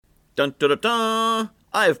Dun dun dun dun!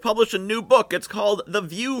 I've published a new book. It's called The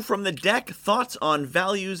View from the Deck, Thoughts on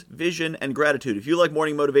Values, Vision, and Gratitude. If you like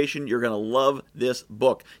morning motivation, you're going to love this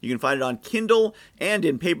book. You can find it on Kindle and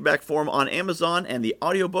in paperback form on Amazon, and the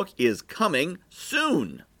audiobook is coming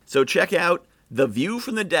soon. So check out The View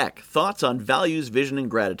from the Deck, Thoughts on Values, Vision, and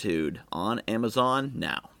Gratitude on Amazon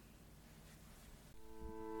now.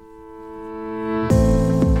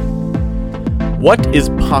 What is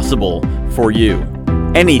possible for you?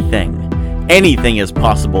 Anything. Anything is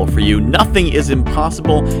possible for you. Nothing is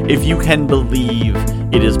impossible if you can believe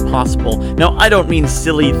it is possible. Now, I don't mean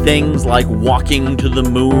silly things like walking to the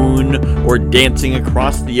moon or dancing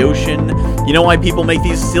across the ocean. You know why people make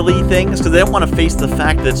these silly things? Because they don't want to face the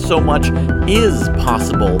fact that so much is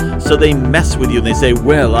possible. So they mess with you and they say,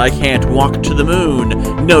 well, I can't walk to the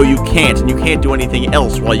moon. No, you can't. And you can't do anything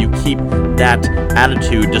else while you keep that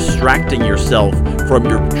attitude, distracting yourself from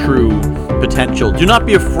your true potential. Do not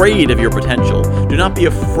be afraid of your potential. Do not be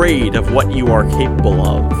afraid of what you are capable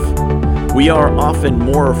of. We are often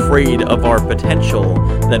more afraid of our potential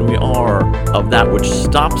than we are of that which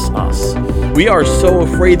stops us. We are so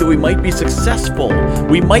afraid that we might be successful.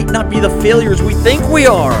 We might not be the failures we think we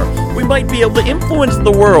are. We might be able to influence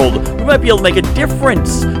the world. We might be able to make a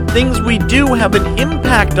difference. Things we do have an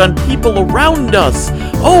impact on people around us.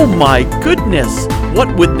 Oh my goodness,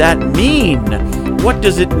 what would that mean? What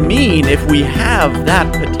does it mean if we have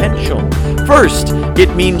that potential? First,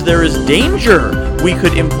 it means there is danger. We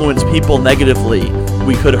could influence people negatively.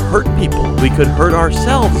 We could hurt people. We could hurt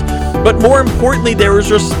ourselves. But more importantly, there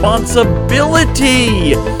is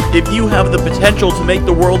responsibility. If you have the potential to make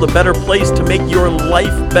the world a better place, to make your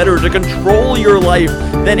life better, to control your life,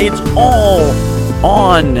 then it's all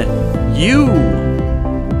on you.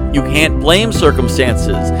 You can't blame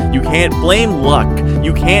circumstances. You can't blame luck.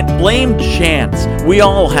 You can't blame chance. We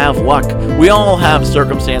all have luck. We all have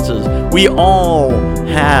circumstances. We all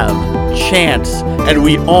have chance. And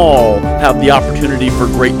we all have the opportunity for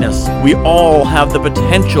greatness. We all have the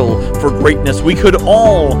potential for greatness. We could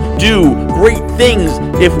all do great things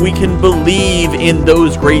if we can believe in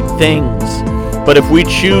those great things. But if we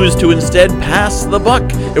choose to instead pass the buck,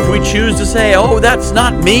 if we choose to say, oh, that's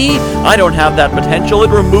not me, I don't have that potential, it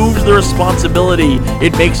removes the responsibility.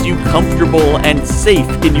 It makes you comfortable and safe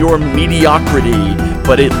in your mediocrity,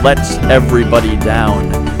 but it lets everybody down.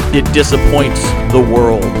 It disappoints the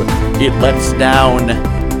world. It lets down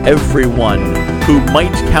everyone who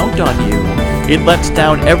might count on you. It lets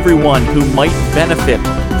down everyone who might benefit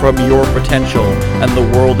from your potential, and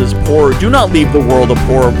the world is poor. Do not leave the world a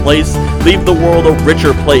poorer place. Leave the world a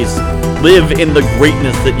richer place. Live in the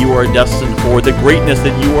greatness that you are destined for, the greatness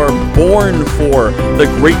that you are born for,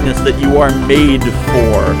 the greatness that you are made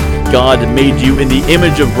for. God made you in the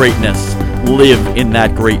image of greatness. Live in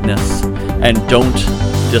that greatness, and don't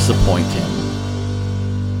disappoint Him.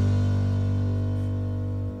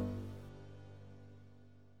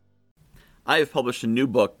 I have published a new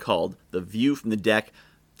book called The View from the Deck,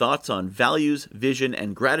 Thoughts on Values, Vision,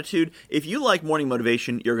 and Gratitude. If you like morning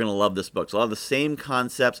motivation, you're going to love this book. It's a lot of the same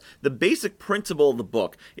concepts. The basic principle of the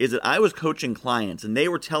book is that I was coaching clients, and they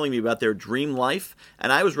were telling me about their dream life,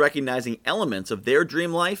 and I was recognizing elements of their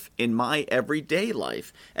dream life in my everyday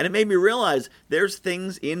life. And it made me realize there's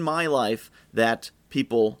things in my life that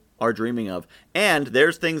people are dreaming of. And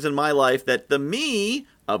there's things in my life that the me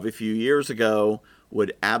of a few years ago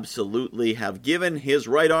would absolutely have given his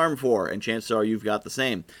right arm for, and chances are you've got the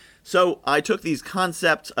same. So I took these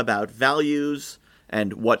concepts about values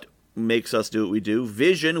and what makes us do what we do,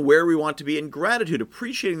 vision, where we want to be, and gratitude,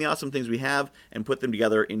 appreciating the awesome things we have, and put them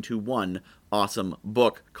together into one awesome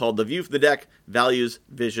book called The View from the Deck, Values,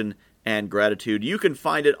 Vision, and Gratitude. You can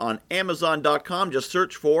find it on Amazon.com. Just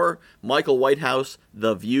search for Michael Whitehouse,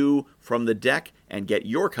 The View from the Deck, and get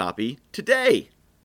your copy today.